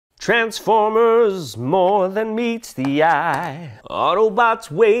Transformers, more than meets the eye. Autobots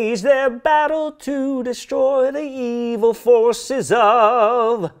wage their battle to destroy the evil forces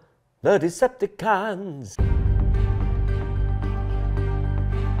of the Decepticons.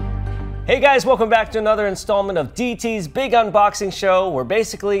 Hey guys, welcome back to another installment of DT's Big Unboxing Show, where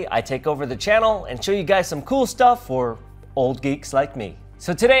basically I take over the channel and show you guys some cool stuff for old geeks like me.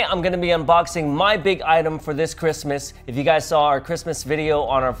 So today I'm going to be unboxing my big item for this Christmas. If you guys saw our Christmas video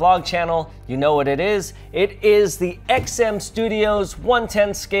on our vlog channel, you know what it is. It is the XM Studios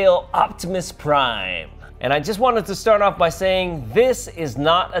 1/10 scale Optimus Prime. And I just wanted to start off by saying this is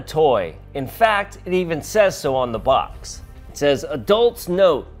not a toy. In fact, it even says so on the box. It says, "Adults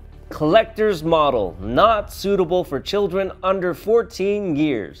note, collector's model, not suitable for children under 14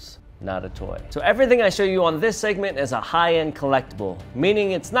 years. Not a toy." So everything I show you on this segment is a high-end collectible,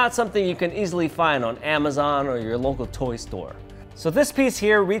 meaning it's not something you can easily find on Amazon or your local toy store. So this piece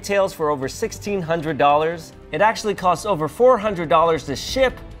here retails for over $1,600. It actually costs over $400 to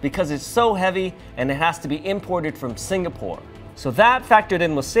ship because it's so heavy and it has to be imported from Singapore. So that factored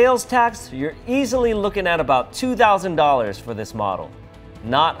in with sales tax, you're easily looking at about $2,000 for this model.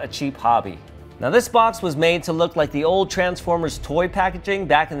 Not a cheap hobby. Now this box was made to look like the old Transformers toy packaging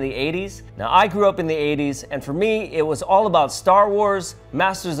back in the 80s. Now I grew up in the 80s, and for me it was all about Star Wars,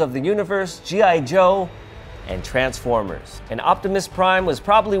 Masters of the Universe, G.I. Joe, and Transformers. And Optimus Prime was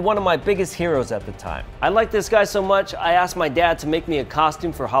probably one of my biggest heroes at the time. I liked this guy so much, I asked my dad to make me a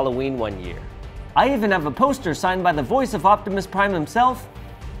costume for Halloween one year. I even have a poster signed by the voice of Optimus Prime himself,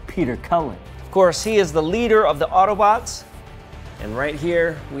 Peter Cullen. Of course, he is the leader of the Autobots. And right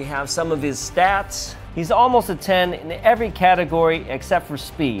here, we have some of his stats. He's almost a 10 in every category except for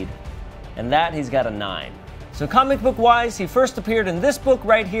speed. And that, he's got a 9. So comic book wise, he first appeared in this book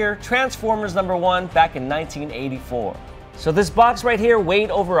right here, Transformers #1, back in 1984. So this box right here weighed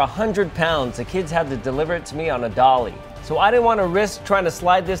over 100 pounds. The kids had to deliver it to me on a dolly. So I didn't want to risk trying to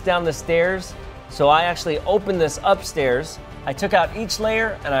slide this down the stairs. So I actually opened this upstairs. I took out each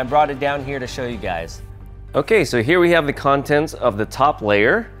layer and I brought it down here to show you guys. Okay, so here we have the contents of the top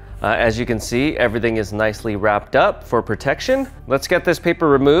layer. As you can see, everything is nicely wrapped up for protection. Let's get this paper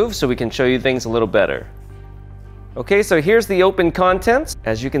removed so we can show you things a little better. Okay, so here's the open contents.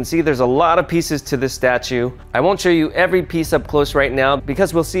 As you can see, there's a lot of pieces to this statue. I won't show you every piece up close right now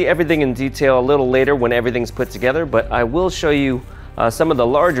because we'll see everything in detail a little later when everything's put together, but I will show you some of the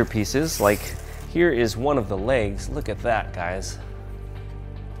larger pieces. Like here is one of the legs. Look at that, guys.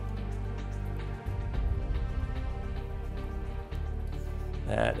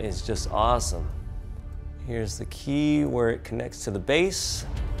 That is just awesome. Here's the key where it connects to the base.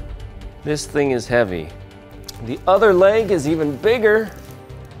 This thing is heavy. The other leg is even bigger.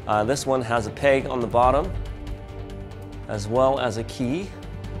 This one has a peg on the bottom, as well as a key.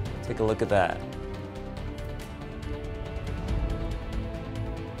 Take a look at that.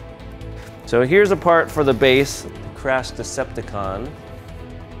 So here's a part for the base, crashed Decepticon.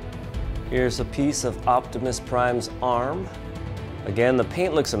 Here's a piece of Optimus Prime's arm. Again, the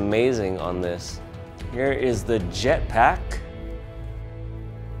paint looks amazing on this. Here is the jetpack.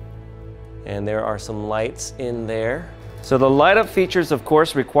 And there are some lights in there. So the light up features, of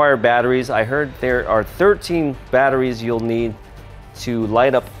course, require batteries. I heard there are 13 batteries you'll need to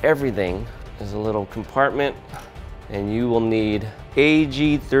light up everything. There's a little compartment, and you will need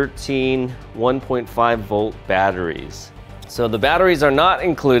AG13 1.5 volt batteries. So the batteries are not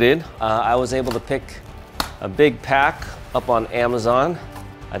included. I was able to pick a big pack up on Amazon.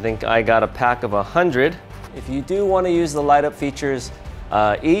 I think I got a pack of 100. If you do want to use the light up features,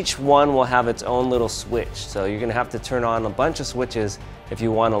 each one will have its own little switch. So you're gonna have to turn on a bunch of switches if you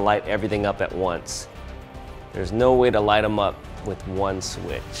want to light everything up at once. There's no way to light them up with one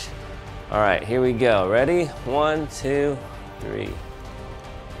switch. All right, here we go. Ready? 1, 2, 3.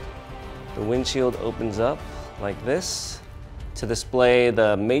 The windshield opens up like this to display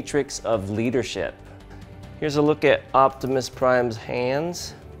the matrix of leadership. Here's a look at Optimus Prime's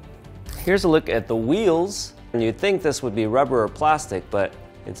hands. Here's a look at the wheels. And you'd think this would be rubber or plastic, but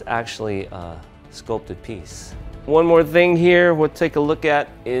it's actually a sculpted piece. One more thing here we'll take a look at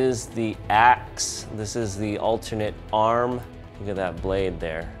is the axe. This is the alternate arm. Look at that blade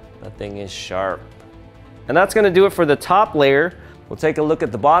there. That thing is sharp. And that's gonna do it for the top layer. We'll take a look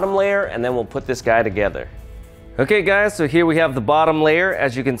at the bottom layer and then we'll put this guy together. Okay guys, so here we have the bottom layer.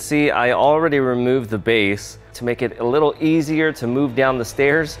 As you can see, I already removed the base to make it a little easier to move down the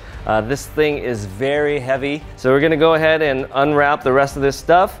stairs. This thing is very heavy. So we're gonna go ahead and unwrap the rest of this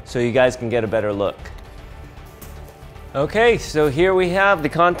stuff so you guys can get a better look. Okay, so here we have the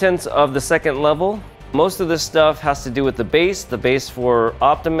contents of the second level. Most of this stuff has to do with the base for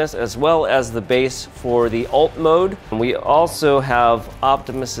Optimus, as well as the base for the alt mode. And we also have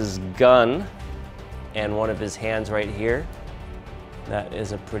Optimus's gun and one of his hands right here. That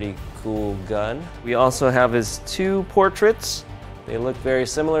is a pretty cool gun. We also have his two portraits. They look very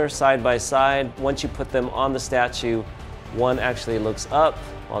similar side by side. Once you put them on the statue, one actually looks up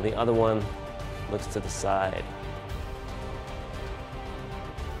while the other one looks to the side.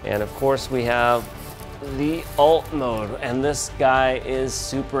 And of course we have the alt mode, and this guy is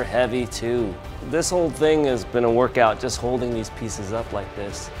super heavy too. This whole thing has been a workout just holding these pieces up like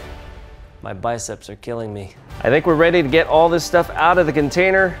this. My biceps are killing me. I think we're ready to get all this stuff out of the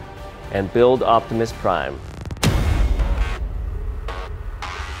container and build Optimus Prime.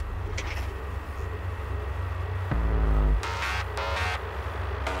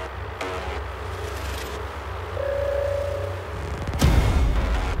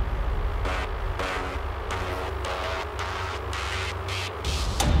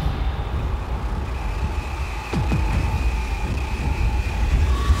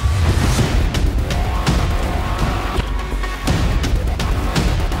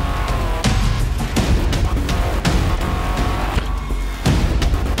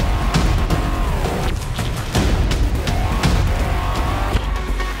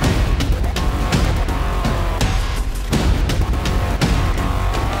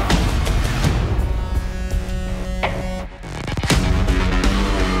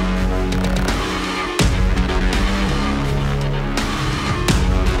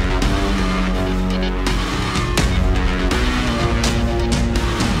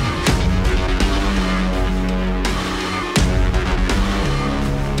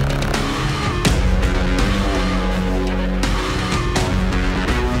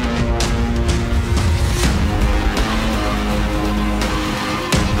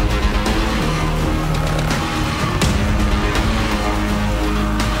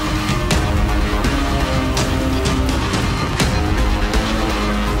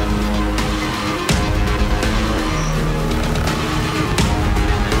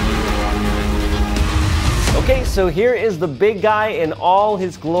 Okay, so here is the big guy in all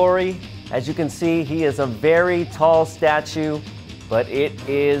his glory. As you can see, he is a very tall statue, but it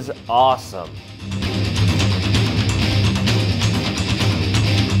is awesome.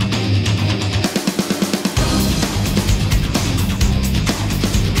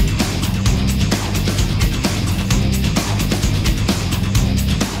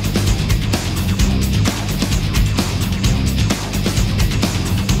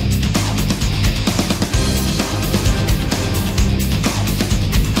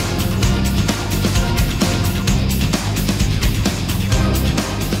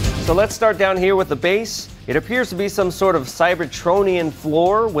 So let's start down here with the base. It appears to be some sort of Cybertronian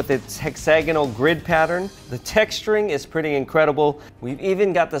floor with its hexagonal grid pattern. The texturing is pretty incredible. We've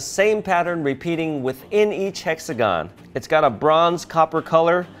even got the same pattern repeating within each hexagon. It's got a bronze copper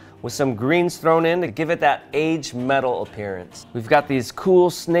color with some greens thrown in to give it that aged metal appearance. We've got these cool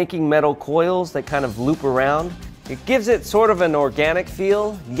snaking metal coils that kind of loop around. It gives it sort of an organic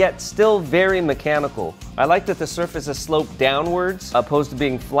feel, yet still very mechanical. I like that the surface is sloped downwards opposed to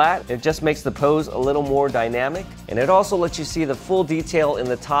being flat. It just makes the pose a little more dynamic, and it also lets you see the full detail in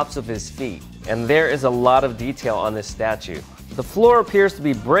the tops of his feet. And there is a lot of detail on this statue. The floor appears to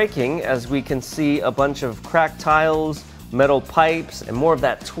be breaking, as we can see a bunch of cracked tiles, metal pipes, and more of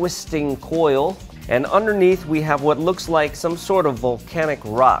that twisting coil. And underneath we have what looks like some sort of volcanic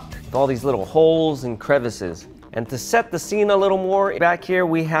rock with all these little holes and crevices. And to set the scene a little more, back here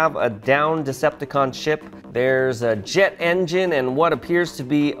we have a downed Decepticon ship. There's a jet engine and what appears to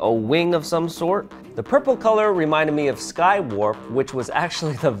be a wing of some sort. The purple color reminded me of Skywarp, which was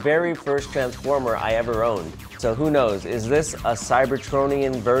actually the very first Transformer I ever owned. So who knows, is this a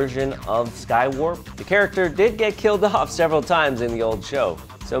Cybertronian version of Skywarp? The character did get killed off several times in the old show.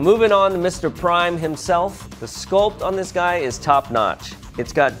 So moving on to Mr. Prime himself, the sculpt on this guy is top notch.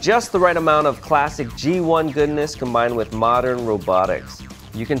 It's got just the right amount of classic G1 goodness combined with modern robotics.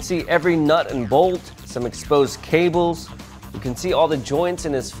 You can see every nut and bolt, some exposed cables. You can see all the joints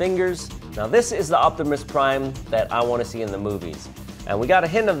in his fingers. Now this is the Optimus Prime that I want to see in the movies. And we got a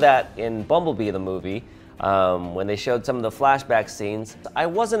hint of that in Bumblebee the movie when they showed some of the flashback scenes. I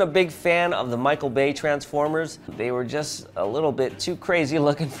wasn't a big fan of the Michael Bay Transformers. They were just a little bit too crazy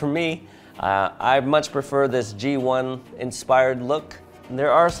looking for me. I much prefer this G1 inspired look.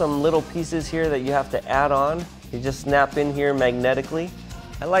 There are some little pieces here that you have to add on. You just snap in here magnetically.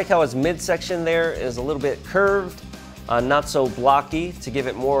 I like how his midsection there is a little bit curved, not so blocky, to give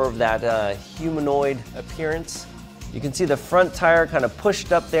it more of that humanoid appearance. You can see the front tire kind of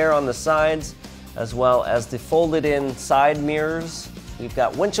pushed up there on the sides. as well as the folded in side mirrors. We've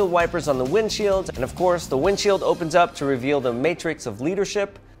got windshield wipers on the windshield, and of course the windshield opens up to reveal the matrix of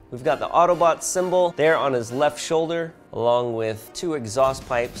leadership. We've got the Autobot symbol there on his left shoulder, along with 2 exhaust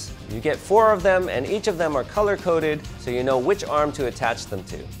pipes. You get 4 of them, and each of them are color-coded, so you know which arm to attach them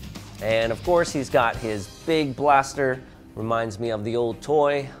to. And of course he's got his big blaster, reminds me of the old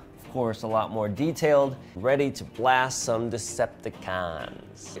toy. Of course, a lot more detailed, ready to blast some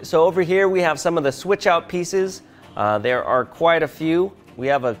Decepticons. So over here we have some of the switch out pieces. There are quite a few. We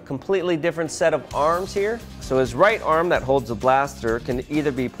have a completely different set of arms here. So his right arm that holds the blaster can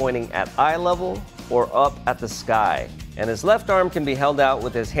either be pointing at eye level or up at the sky. And his left arm can be held out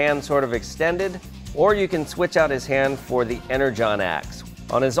with his hand sort of extended, or you can switch out his hand for the Energon Axe.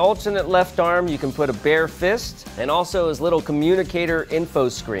 On his alternate left arm, you can put a bare fist and also his little communicator info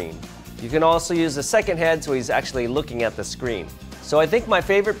screen. You can also use the second head so he's actually looking at the screen. So I think my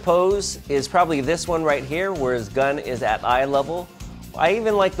favorite pose is probably this one right here, where his gun is at eye level. I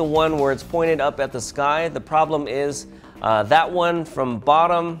even like the one where it's pointed up at the sky. The problem is that one from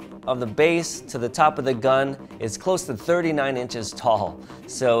bottom of the base to the top of the gun is close to 39 inches tall.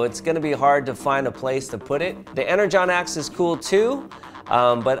 So it's gonna be hard to find a place to put it. The Energon Axe is cool too,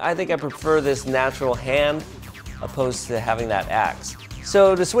 but I think I prefer this natural hand opposed to having that axe.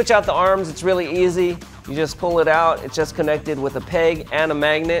 So to switch out the arms, it's really easy. You just pull it out. It's just connected with a peg and a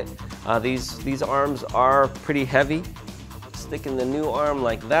magnet. These arms are pretty heavy. Stick in the new arm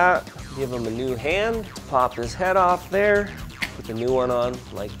like that. Give him a new hand. Pop his head off there. Put the new one on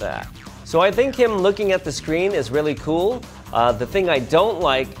like that. So I think him looking at the screen is really cool. The thing I don't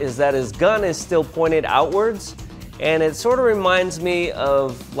like is that his gun is still pointed outwards. And it sort of reminds me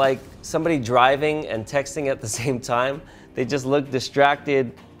of like somebody driving and texting at the same time. They just look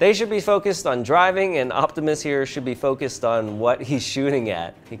distracted. They should be focused on driving, and Optimus here should be focused on what he's shooting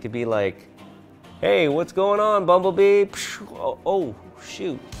at. He could be like, hey, what's going on, Bumblebee? Oh,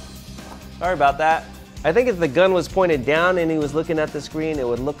 shoot. Sorry about that. I think if the gun was pointed down and he was looking at the screen, it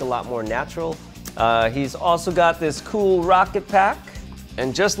would look a lot more natural. He's also got this cool rocket pack.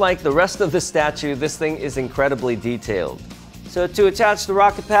 And just like the rest of the statue, this thing is incredibly detailed. So to attach the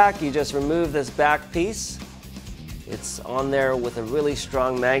rocket pack, you just remove this back piece. It's on there with a really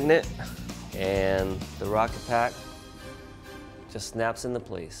strong magnet, and the rocket pack just snaps into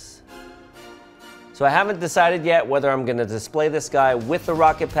place. So I haven't decided yet whether I'm gonna display this guy with the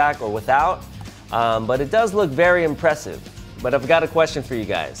rocket pack or without, but it does look very impressive. But I've got a question for you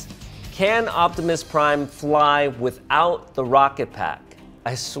guys. Can Optimus Prime fly without the rocket pack?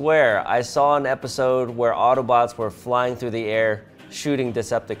 I swear I saw an episode where Autobots were flying through the air shooting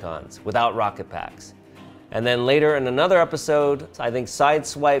Decepticons without rocket packs. And then later in another episode, I think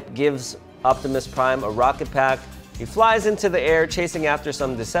Sideswipe gives Optimus Prime a rocket pack. He flies into the air chasing after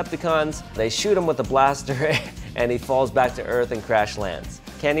some Decepticons. They shoot him with a blaster and he falls back to Earth and crash lands.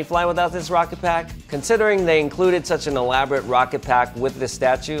 Can he fly without this rocket pack? Considering they included such an elaborate rocket pack with this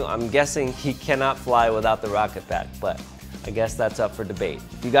statue, I'm guessing he cannot fly without the rocket pack, but I guess that's up for debate.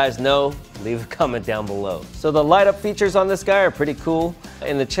 If you guys know, leave a comment down below. So the light up features on this guy are pretty cool.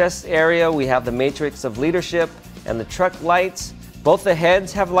 In the chest area, we have the matrix of leadership and the truck lights. Both the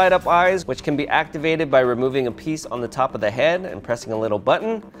heads have light up eyes, which can be activated by removing a piece on the top of the head and pressing a little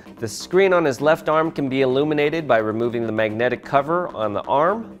button. The screen on his left arm can be illuminated by removing the magnetic cover on the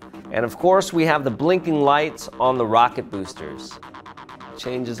arm. And of course, we have the blinking lights on the rocket boosters.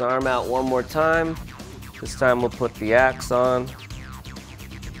 Change his arm out one more time. This time we'll put the axe on.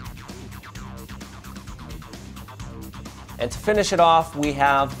 And to finish it off, we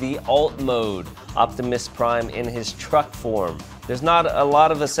have the alt mode, Optimus Prime in his truck form. There's not a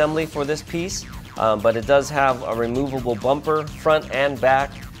lot of assembly for this piece, but it does have a removable bumper, front and back.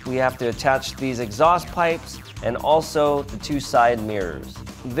 We have to attach these exhaust pipes and also the 2 side mirrors.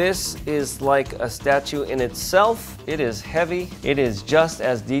 This is like a statue in itself. It is heavy. It is just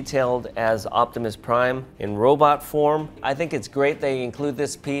as detailed as Optimus Prime in robot form. I think it's great they include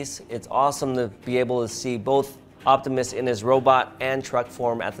this piece. It's awesome to be able to see both Optimus in his robot and truck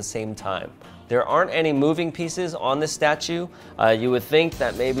form at the same time. There aren't any moving pieces on this statue. You would think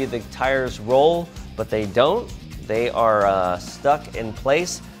that maybe the tires roll, but they don't. They are stuck in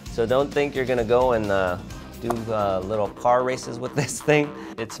place, so don't think you're gonna go and do little car races with this thing.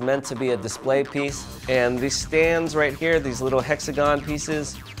 It's meant to be a display piece. And these stands right here, these little hexagon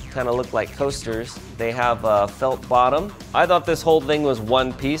pieces, kind of look like coasters. They have a felt bottom. I thought this whole thing was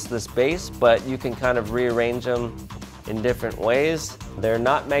one piece, this base, but you can kind of rearrange them in different ways. They're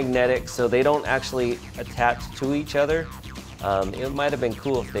not magnetic, so they don't actually attach to each other. It might have been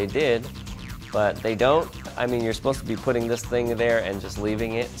cool if they did, but they don't. I mean, you're supposed to be putting this thing there and just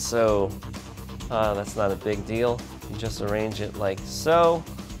leaving it, so That's not a big deal. You just arrange it like so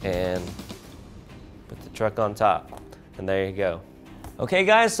and put the truck on top. And there you go. Okay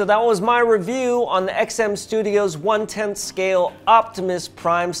guys, so that was my review on the XM Studios 1/10 scale Optimus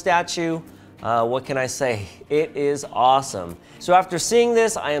Prime statue. What can I say? It is awesome. So after seeing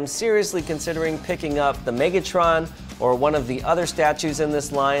this, I am seriously considering picking up the Megatron or one of the other statues in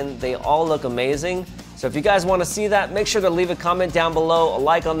this line. They all look amazing. So if you guys want to see that, make sure to leave a comment down below, a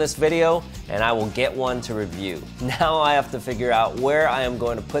like on this video, and I will get one to review. Now I have to figure out where I am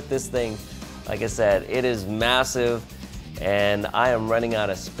going to put this thing. Like I said, it is massive, and I am running out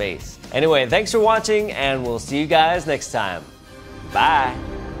of space. Anyway, thanks for watching, and we'll see you guys next time. Bye.